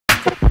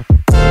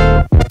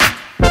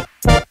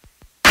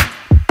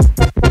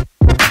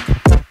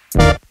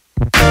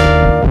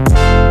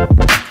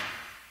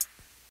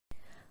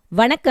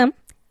வணக்கம்.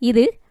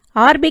 இது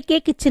RBK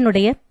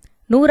கிச்சனுடைய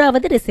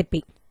 100வது recipe.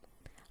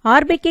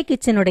 RBK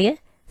கிச்சனுடைய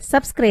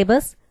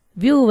subscribers,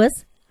 viewers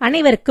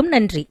அனைவருக்கும்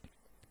நன்றி.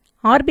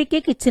 ஆர்பிகே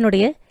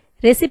கிச்சனுடைய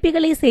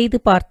ரெசிபிகளை செய்து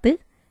பார்த்து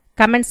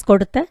கமெண்ட்ஸ்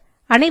கொடுத்த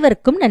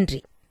அனைவருக்கும்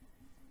நன்றி.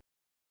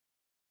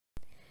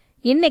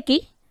 இன்னைக்கு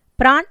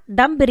பிரான்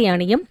டம்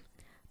பிரியாணியும்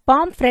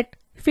பாம்ஃப்ரெட்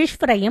ஃபிஷ்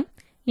ஃப்ரையும்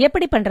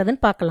எப்படி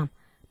பண்றதுன்னு பார்க்கலாம்.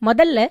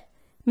 முதல்ல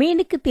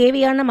மீனுக்கு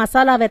தேவையான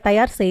மசாலாவை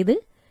தயார் செய்து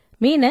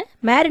மீனை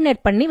மேரினேட்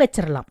பண்ணி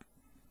வச்சிடலாம்.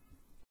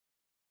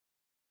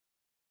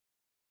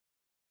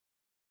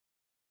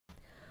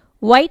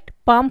 ஒயிட்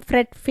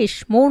பாம்ஃப்ரெட் ஃபிஷ்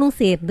 3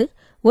 சேர்ந்து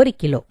 1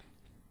 கிலோ.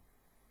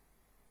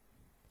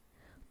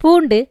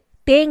 பூண்டு,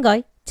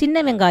 தேங்காய்,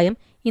 சின்ன வெங்காயம்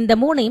இந்த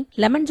 3ஐயும்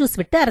லெமன் ஜூஸ்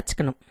விட்டு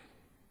அரைச்சுக்கணும்.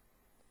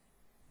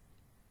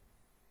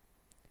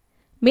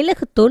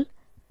 மிளகுத்தூள்,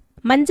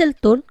 மஞ்சள்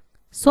தூள்,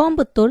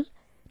 சோம்புத்தூள்,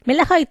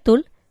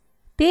 மிளகாய்த்தூள்,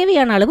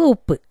 தேவையான அளவு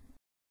உப்பு.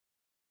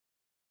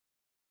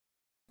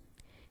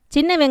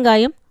 சின்ன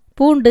வெங்காயம்,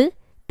 பூண்டு,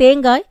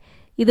 தேங்காய்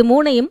இது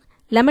 3ஐயும்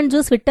லெமன்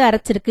ஜூஸ் விட்டு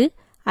அரைச்சிருக்கு.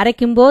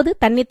 அரைக்கும்போது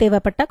தண்ணி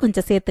தேவைப்பட்டா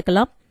கொஞ்சம்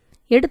சேர்த்துக்கலாம்.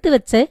 எடுத்து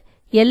வச்ச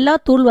எல்லா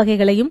தூள்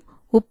வகைகளையும்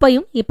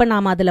உப்பையும் இப்ப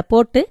நாம் அதில்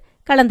போட்டு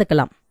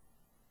கலந்துக்கலாம்.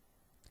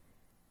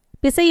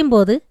 பிசையும்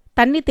போது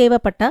தண்ணி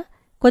தேவைப்பட்டா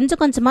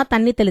கொஞ்சம் கொஞ்சமா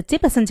தண்ணி தெளிச்சு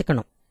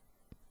பிசைஞ்சுக்கணும்.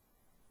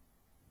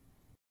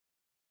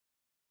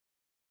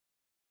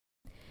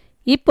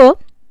 இப்போ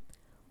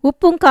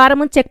உப்பும்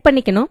காரமும் செக்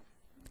பண்ணிக்கணும்.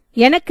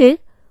 எனக்கு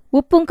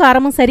உப்பும்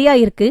காரமும் சரியா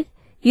இருக்கு.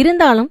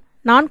 இருந்தாலும்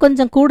நான்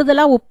கொஞ்சம்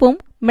கூடுதலா உப்பும்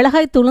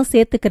மிளகாய்த்தூளும்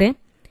சேர்த்துக்கிறேன்.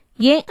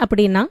 ஏன்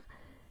அப்படின்னா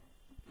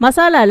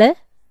மசாலால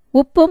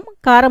உப்பும்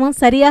காரமும்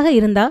சரியாக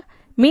இருந்தா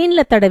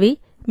மீன்ல தடவி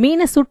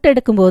மீனை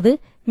சுட்டெடுக்கும்போது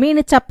மீன்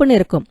சப்புன்னு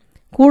இருக்கும்.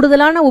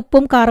 கூடுதலான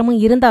உப்பும் காரமும்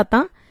இருந்தா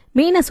தான்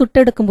மீனை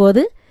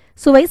சுட்டெடுக்கும்போது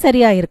சுவை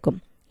சரியா இருக்கும்.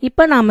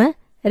 இப்ப நாம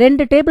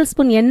 2 டேபிள்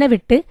ஸ்பூன் எண்ணெய்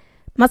விட்டு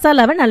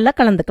மசாலாவை நல்லா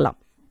கலந்துக்கலாம்.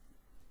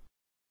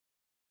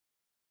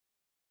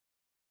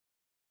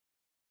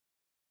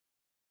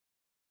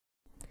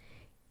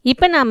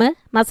 இப்ப நாம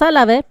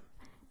மசாலாவை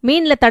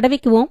மீன்ல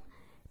தடவிக்குவோம்.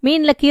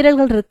 மீன்ல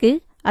கீரல்கள் இருக்கு,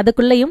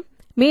 அதுக்குள்ளேயும்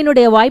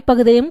மீனுடைய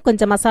வாய்ப்பகுதியும்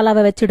கொஞ்சம்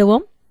மசாலாவை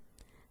வச்சிடுவோம்.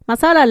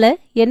 மசாலால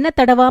எண்ணெய்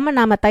தடவாம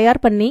நாம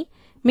தயார் பண்ணி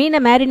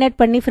மீனை மேரினேட்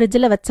பண்ணி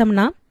ஃப்ரிட்ஜில்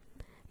வச்சோம்னா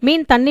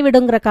மீன் தண்ணி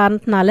விடுங்கிற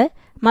காரணத்தினால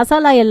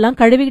மசாலா எல்லாம்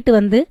கழுவிக்கிட்டு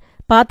வந்து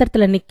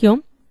பாத்திரத்தில்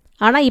நிற்கும்.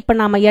 ஆனால் இப்போ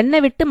நாம்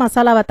எண்ணெய் விட்டு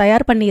மசாலாவை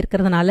தயார் பண்ணி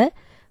இருக்கிறதுனால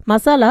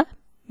மசாலா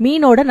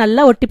மீனோட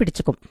நல்லா ஒட்டி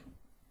பிடிச்சுக்கும்.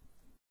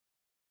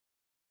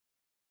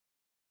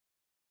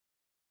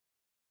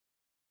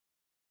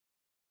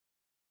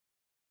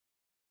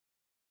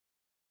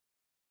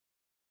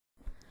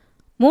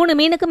 மூணு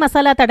மீனுக்கு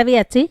மசாலா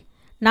தடவியாச்சு.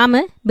 நாம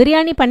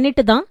பிரியாணி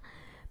பண்ணிட்டு தான்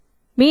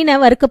மீனை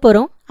வறுக்க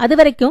போறோம். அது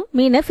வரைக்கும்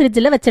மீனை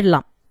ஃப்ரிட்ஜில்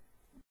வச்சிடலாம்.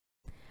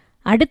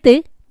 அடுத்து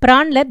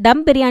பிரான்ல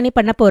தம் பிரியாணி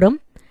பண்ண போறோம்.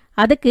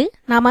 அதுக்கு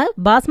நாம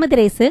பாஸ்மதி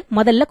ரைஸ்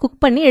முதல்ல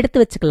குக் பண்ணி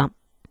எடுத்து வச்சுக்கலாம்.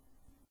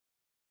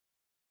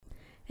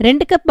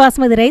 2 கப்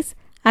பாஸ்மதி ரைஸ்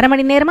 1/2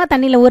 மணி நேரமா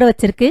தண்ணியில் ஊற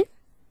வச்சிருக்கு.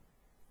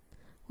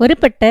 ஒரு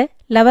பட்டை,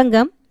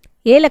 லவங்கம்,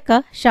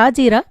 ஏலக்காய்,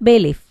 ஷாஜீரா,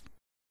 பேலீஃப்.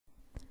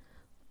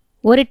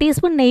 1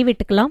 டீஸ்பூன் நெய்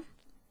விட்டுக்கலாம்.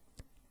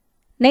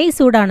 நெய்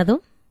சூடானதும்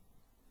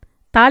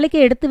தாளிக்க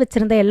எடுத்து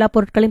வச்சிருந்த எல்லா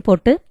பொருட்களையும்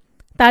போட்டு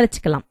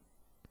தாளிச்சுக்கலாம்.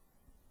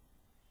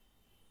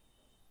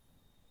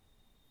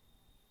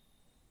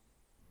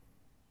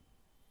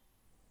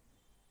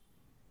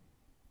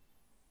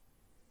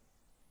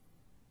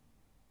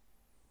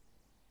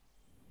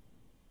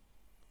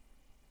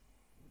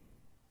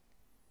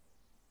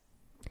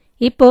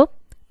 இப்போ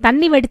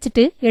தண்ணி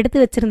வடிச்சிட்டு எடுத்து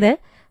வச்சிருந்த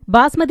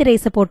பாஸ்மதி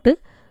ரைஸை போட்டு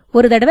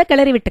ஒரு தடவை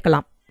கிளறி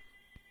விட்டுக்கலாம்.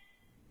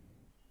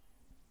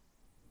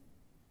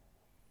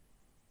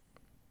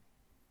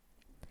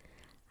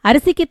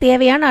 அரிசிக்கு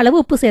தேவையான அளவு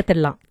உப்பு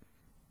சேர்த்துடலாம்.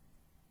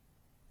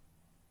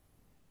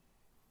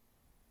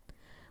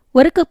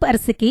 1 கப்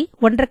அரிசிக்கு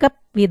 1/2 கப்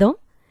வீதம்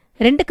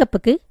 2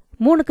 கப்புக்கு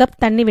 3 கப்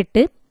தண்ணி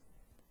விட்டு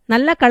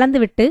நல்லா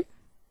கலந்து விட்டு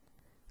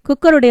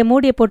குக்கருடைய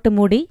மூடியை போட்டு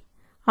மூடி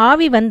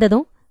ஆவி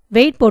வந்ததும்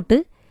வெயிட் போட்டு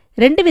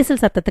 2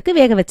 விசில் சத்தத்துக்கு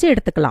வேக வச்சு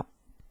எடுத்துக்கலாம்.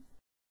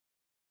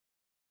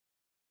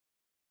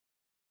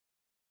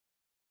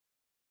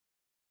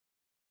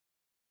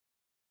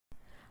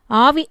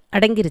 ஆவி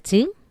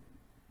அடங்கிருச்சு.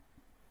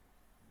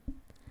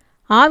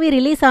 ஆவி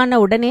ரிலீஸ் ஆன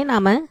உடனே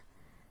நாம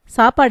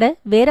சாப்பாடை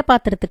வேற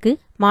பாத்திரத்துக்கு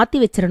மாற்றி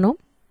வச்சிடணும்.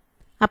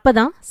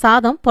 அப்பதான்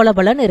சாதம்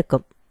பொலபொலன்னு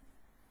இருக்கும்.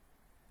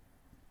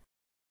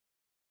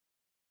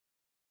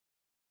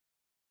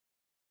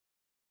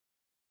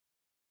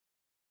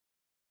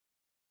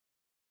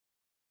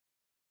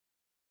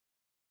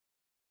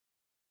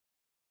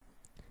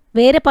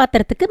 வேற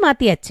பாத்திரத்துக்கு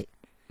மாத்தியாச்சு.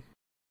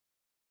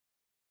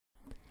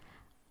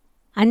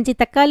 5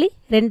 தக்காளி,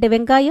 2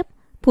 வெங்காயம்,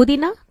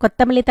 புதினா,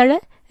 கொத்தமல்லி தழை,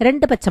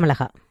 2 பச்சை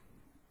மிளகாய்,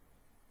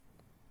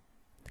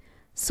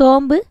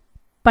 சோம்பு,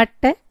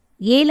 பட்டை,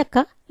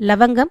 ஏலக்காய்,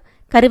 லவங்கம்,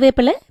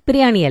 கருவேப்பிலை,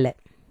 பிரியாணி இலை,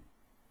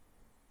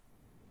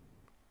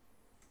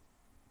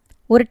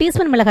 1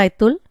 டீஸ்பூன்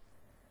மிளகாய்த்தூள்,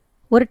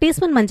 1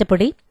 டீஸ்பூன்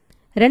மஞ்சப்பொடி,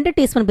 2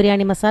 டீஸ்பூன்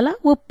பிரியாணி மசாலா,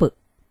 உப்பு.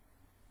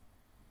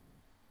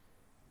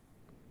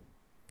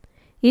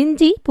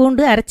 இஞ்சி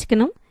பூண்டு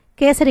அரைச்சிக்கணும்.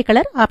 Kesari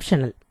colour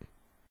optional.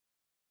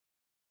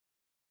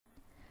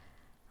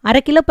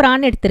 1/2 கிலோ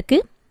பிரான் எடுத்திருக்கு.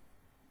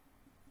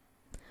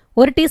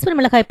 1 டீஸ்பூன்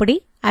மிளகாய் பொடி,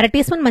 1/2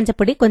 டீஸ்பூன்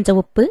மஞ்சப்பொடி,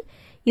 கொஞ்சம் உப்பு.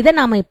 இதை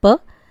நாம இப்போ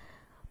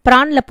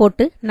பிரான்ல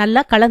போட்டு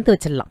நல்லா கலந்து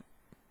வச்சிடலாம்.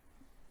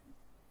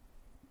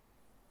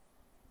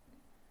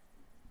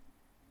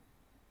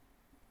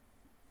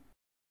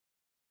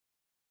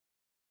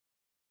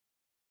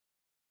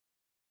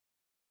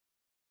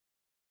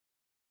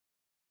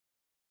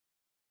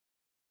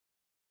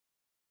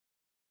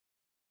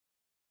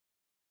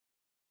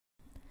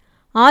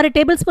 ஆறு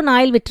டேபிள் ஸ்பூன்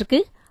ஆயில் விட்டுருக்கு.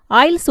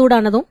 ஆயில்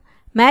சூடானதும்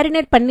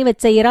மேரினேட் பண்ணி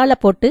வச்ச இறாலை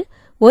போட்டு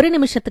 1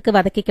 நிமிஷத்துக்கு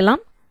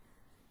வதக்கிக்கலாம்.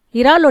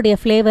 இறாலுடைய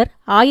ஃப்ளேவர்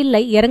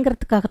ஆயிலில்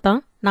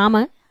இறங்கிறதுக்காகத்தான்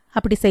நாம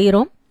அப்படி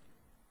செய்கிறோம்.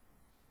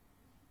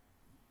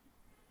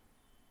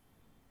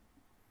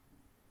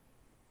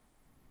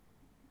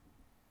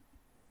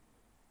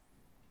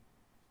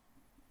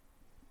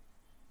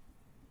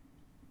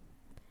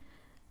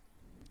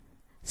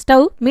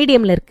 ஸ்டவ்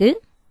மீடியமில் இருக்கு.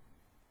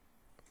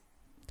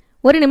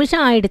 1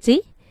 நிமிஷம் ஆயிடுச்சு.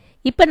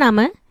 இப்போ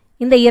நாம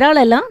இந்த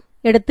இறாலெல்லாம்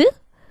எடுத்து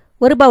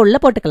ஒரு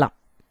பவுலில் போட்டுக்கலாம்.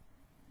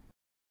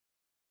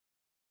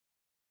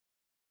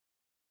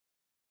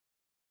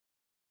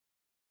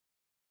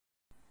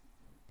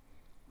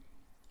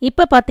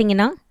 இப்போ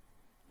பார்த்தீங்கன்னா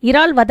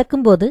இறால்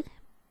வதக்கும்போது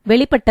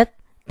வெளிப்பட்ட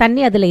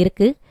தண்ணி அதில்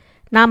இருக்கு.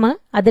 நாம்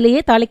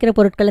அதிலேயே தாளிக்கிற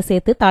பொருட்களை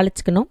சேர்த்து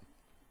தாளிச்சுக்கணும்.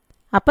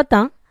 அப்போ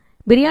தான்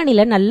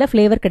பிரியாணியில் நல்ல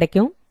ஃப்ளேவர்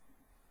கிடைக்கும்.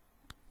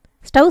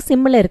 ஸ்டவ்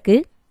சிம்மில் இருக்கு.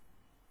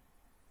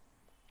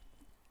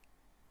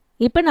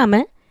 இப்போ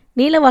நாம்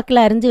நீலவாக்கில்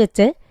அரிஞ்சு வச்ச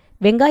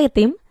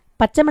வெங்காயத்தையும்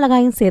பச்சை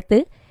மிளகாயும் சேர்த்து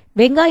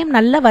வெங்காயம்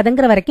நல்லா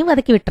வதங்குற வரைக்கும்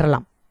வதக்கி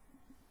விட்டுறலாம்.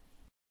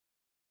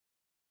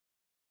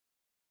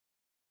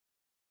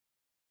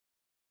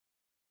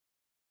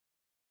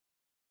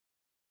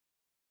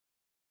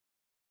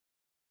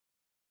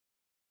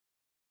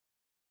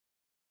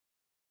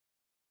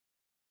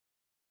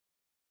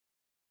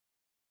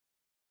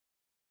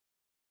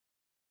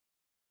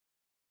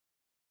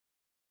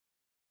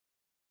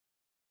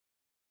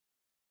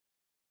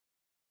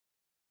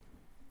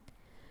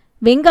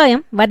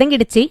 வெங்காயம்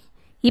வதங்கிடுச்சு.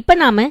 இப்போ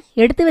நாம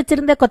எடுத்து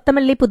வச்சிருந்த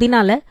கொத்தமல்லி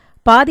புதினால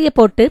பாதியை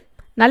போட்டு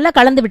நல்லா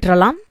கலந்து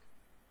விட்டுறலாம்.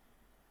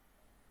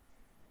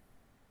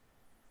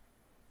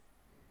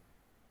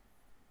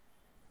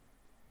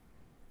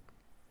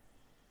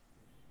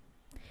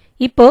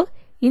 இப்போ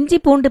இஞ்சி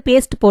பூண்டு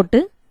பேஸ்ட்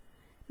போட்டு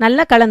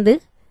நல்லா கலந்து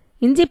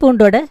இஞ்சி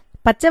பூண்டோட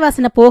பச்சை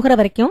வாசனை போகிற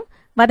வரைக்கும்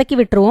வதக்கி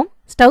விட்டுருவோம்.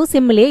 ஸ்டவ்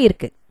சிம்மிலே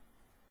இருக்கு.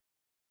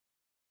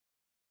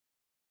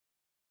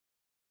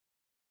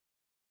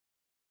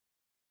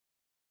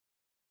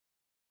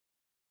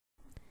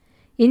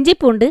 இஞ்சி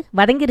பூண்டு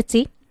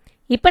வதங்கிருச்சு.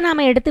 இப்போ நாம்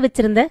எடுத்து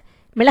வச்சிருந்த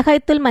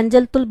மிளகாய்த்தூள்,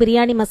 மஞ்சள் தூள்,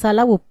 பிரியாணி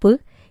மசாலா, உப்பு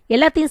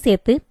எல்லாத்தையும்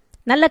சேர்த்து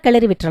நல்லா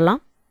கிளறி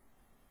விட்டுறலாம்.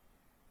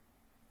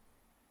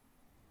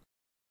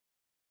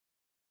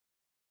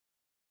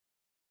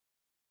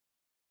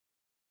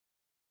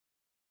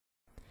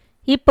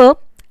 இப்போ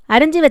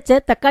அரிஞ்சு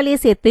வச்ச தக்காளியை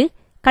சேர்த்து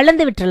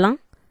கலந்து விட்டுறலாம்.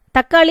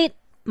 தக்காளி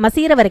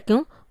மசிகிற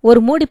வரைக்கும்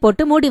ஒரு மூடி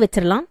போட்டு மூடி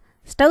வச்சிடலாம்.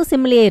 ஸ்டவ்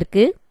சிம்மிலே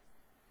இருக்கு.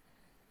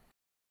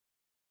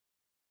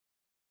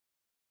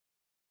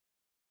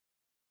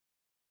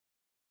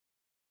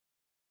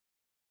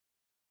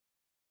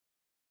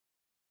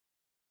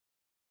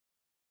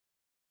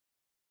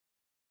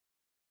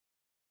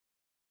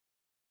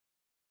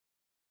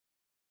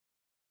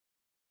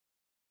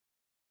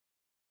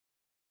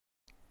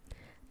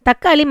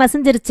 தக்காளி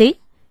மசிஞ்சிருச்சு.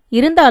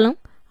 இருந்தாலும்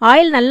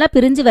ஆயில் நல்லா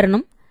பிரிஞ்சு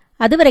வரணும்.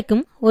 அது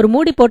வரைக்கும் ஒரு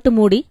மூடி போட்டு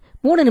மூடி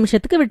 3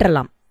 நிமிஷத்துக்கு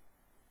விட்டுறலாம்.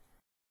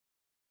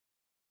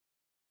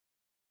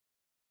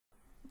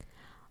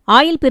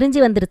 ஆயில்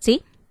பிரிஞ்சு வந்துருச்சு.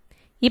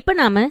 இப்போ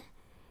நாம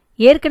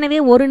ஏற்கனவே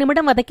 1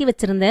 நிமிடம் வதக்கி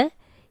வச்சிருந்த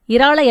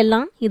இறாலை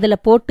எல்லாம்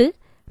இதில் போட்டு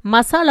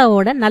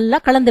மசாலாவோட நல்லா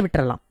கலந்து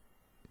விட்டுறலாம்.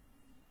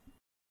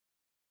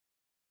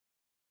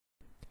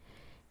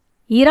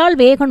 இறால்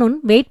வேகணும்னு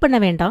வெயிட் பண்ண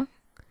வேண்டாம்.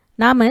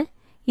 நாம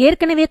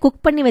ஏற்கனவே குக்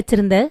பண்ணி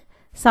வச்சிருந்த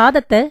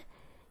சாதத்தை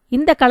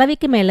இந்த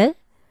கலவைக்கு மேலே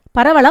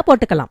பரவலா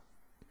போட்டுக்கலாம்.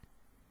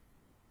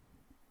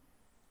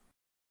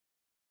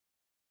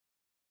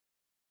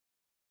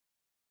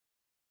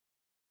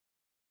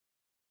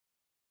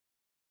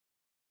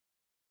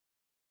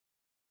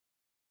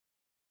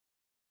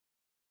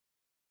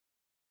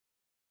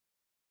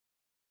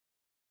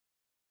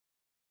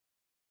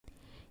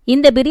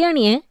 இந்த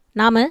பிரியாணியை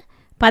நாம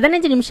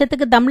 15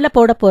 நிமிஷத்துக்கு தம்ல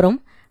போட போறோம்.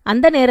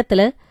 அந்த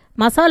நேரத்தில்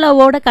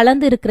மசாலாவோட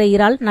கலந்து இருக்கிற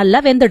இறால் நல்லா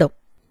வெந்துடும்.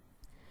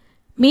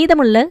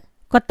 மீதமுள்ள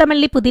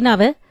கொத்தமல்லி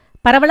புதினாவை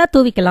பரவலா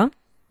தூவிக்கலாம்.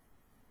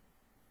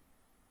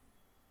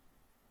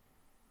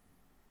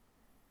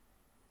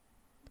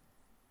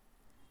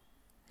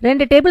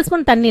 ரெண்டு டேபிள்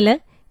ஸ்பூன்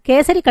தண்ணியில்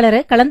கேசரி கலரை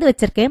கலந்து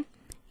வச்சிருக்கேன்.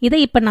 இதை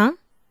இப்போ நான்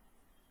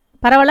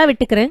பரவலா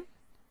விட்டுக்கிறேன்.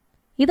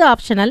 இது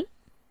ஆப்ஷனல்.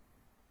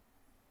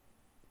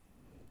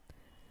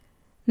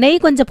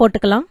 நெய் கொஞ்சம்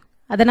போட்டுக்கலாம்.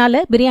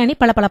 அதனால பிரியாணி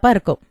பளபளப்பா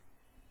இருக்கும்.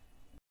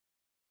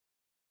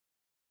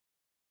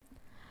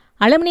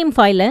 அலுமினியம்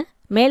ஃபாயிலை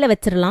மேலே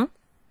வச்சிடலாம்.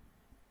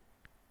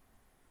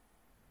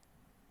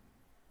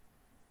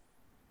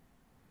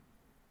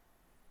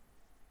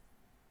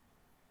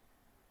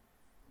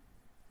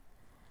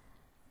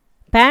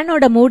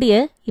 பேனோட மூடியை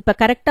இப்போ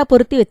கரெக்டாக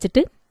பொருத்தி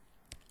வச்சுட்டு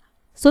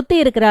சுற்றி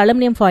இருக்கிற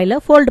அலுமினியம் ஃபாயிலை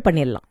ஃபோல்டு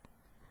பண்ணிடலாம்.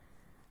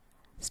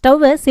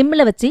 ஸ்டவ்வை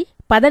சிம்மில் வச்சு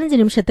 15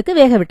 நிமிஷத்துக்கு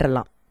வேக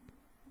விட்டுறலாம்.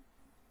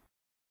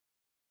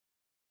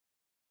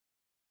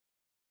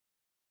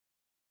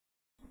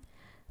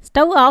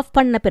 ஸ்டவ் ஆஃப்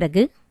பண்ண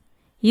பிறகு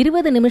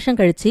 20 நிமிஷம்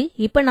கழிச்சு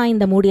இப்போ நான்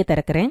இந்த மூடியை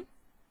திறக்கிறேன்.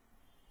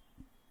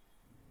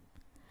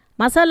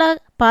 மசாலா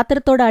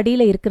பாத்திரத்தோட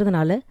அடியில்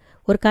இருக்கிறதுனால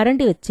ஒரு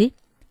கரண்டி வச்சு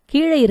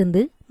கீழே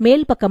இருந்து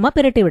மேல் பக்கமாக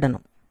பிரட்டி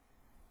விடணும்.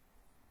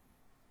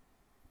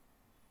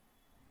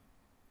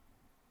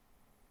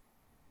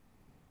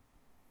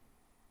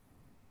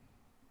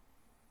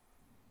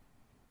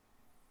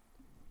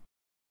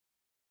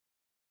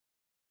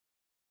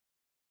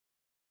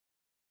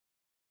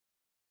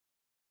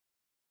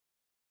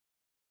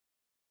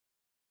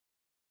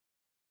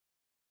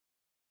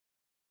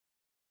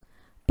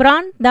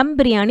 பிரான் தம்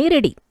பிரியாணி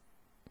ரெடி.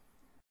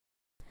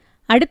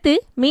 அடுத்து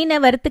மீனை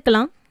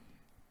வறுத்துக்கலாம்.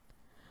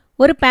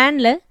 ஒரு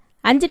பேனில்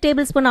 5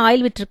 டேபிள் ஸ்பூன்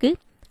ஆயில் விட்டுருக்கு.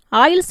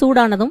 ஆயில்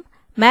சூடானதும்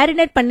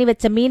மேரினேட் பண்ணி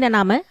வச்ச மீனை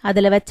நாம்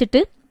அதில்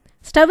வச்சுட்டு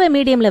ஸ்டவ்வை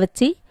மீடியமில்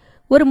வச்சு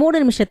ஒரு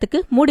 3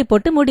 நிமிஷத்துக்கு மூடி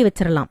போட்டு மூடி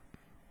வச்சிடலாம்.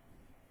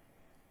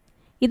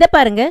 இதை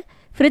பாருங்க,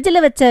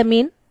 ஃப்ரிட்ஜில் வச்ச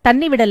மீன்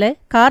தண்ணி விடலை.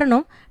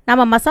 காரணம்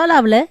நம்ம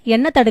மசாலாவில்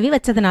எண்ணெய் தடவி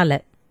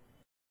வச்சதுனால.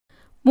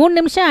 3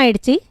 நிமிஷம்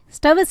ஆயிடுச்சு.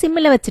 ஸ்டவ்வை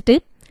சிம்மில் வச்சுட்டு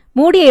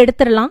மூடியை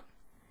எடுத்துடலாம்.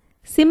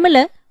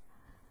 சிம்மில்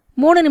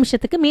 3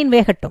 நிமிஷத்துக்கு மீன்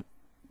வேகட்டும்.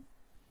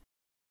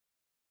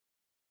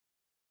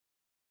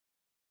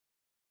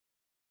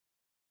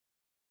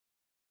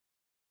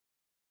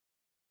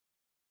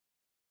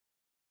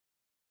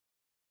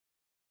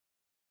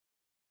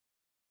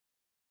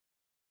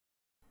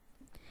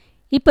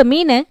 இப்போ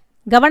மீனை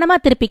கவனமாக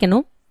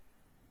திருப்பிக்கணும்.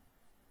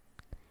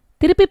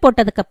 திருப்பி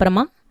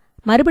போட்டதுக்கப்புறமா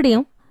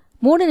மறுபடியும்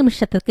 3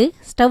 நிமிஷத்துக்கு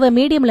ஸ்டவ்வை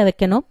மீடியமில்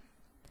வைக்கணும்.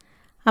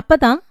 அப்போ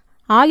தான்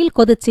ஆயில்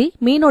கொதிச்சு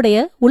மீனுடைய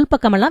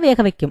உள்பக்கமெல்லாம் வேக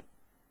வைக்கும்.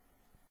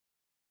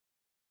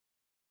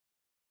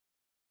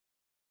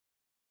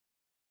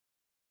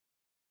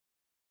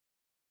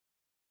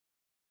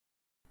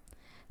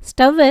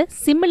 ஸ்டவ்வை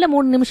சிம்மில்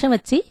 3 நிமிஷம்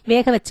வச்சு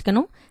வேக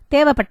வச்சுக்கணும்.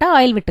 தேவைப்பட்ட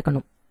ஆயில்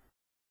விட்டுக்கணும்.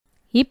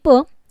 இப்போ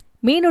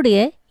மீனுடைய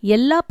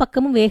எல்லா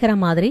பக்கமும் வேகிற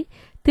மாதிரி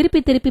திருப்பி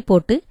திருப்பி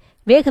போட்டு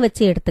வேக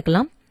வச்சு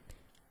எடுத்துக்கலாம்.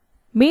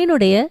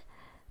 மீனுடைய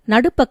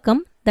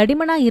நடுப்பக்கம்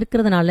தடிமனாக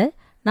இருக்கிறதுனால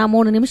நான்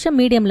 3 நிமிஷம்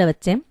மீடியமில்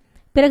வச்சேன்.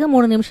 பிறகு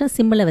 3 நிமிஷம்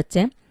சிம்மில்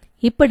வச்சேன்.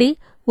 இப்படி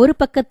ஒரு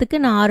பக்கத்துக்கு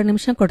நான் 6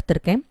 நிமிஷம்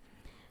கொடுத்துருக்கேன்.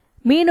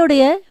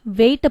 மீனுடைய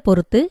வெயிட்டை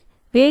பொறுத்து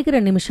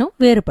வேகிற நிமிஷம்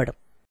வேறுபடும்.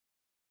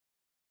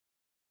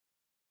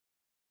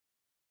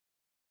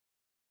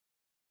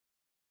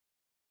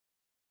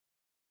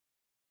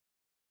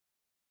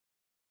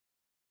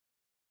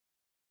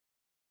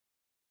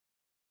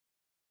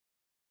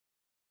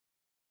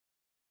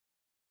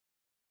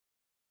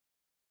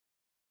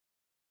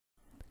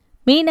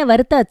 மீனை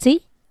வறுத்தாச்சு.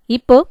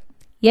 இப்போ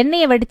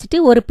எண்ணெயை வடிச்சிட்டு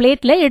ஒரு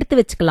பிளேட்ல எடுத்து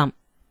வச்சுக்கலாம்.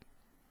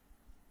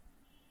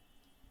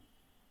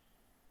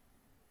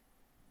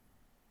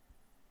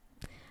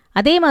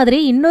 அதே மாதிரி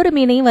இன்னொரு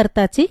மீனையும்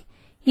வறுத்தாச்சு.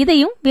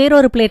 இதையும்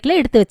வேறொரு பிளேட்ல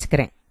எடுத்து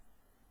வச்சுக்கிறேன்.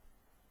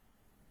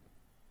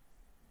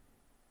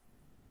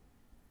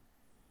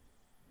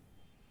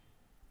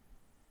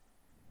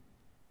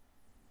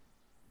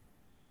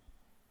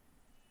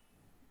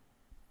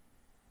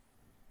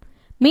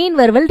 மீன்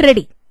வறுவல்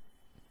ரெடி.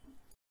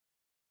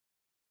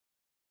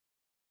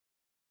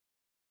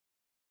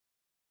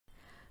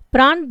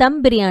 பிரான் தம்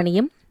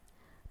பிரியாணியும்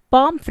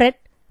பாம்ஃப்ரெட்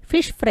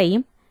ஃபிஷ்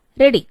ஃப்ரையும்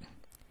ரெடி.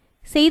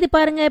 செய்து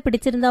பாருங்க.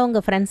 பிடிச்சிருந்தா உங்க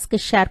ஃப்ரெண்ட்ஸ்க்கு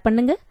ஷேர்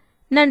பண்ணுங்க.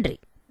 நன்றி.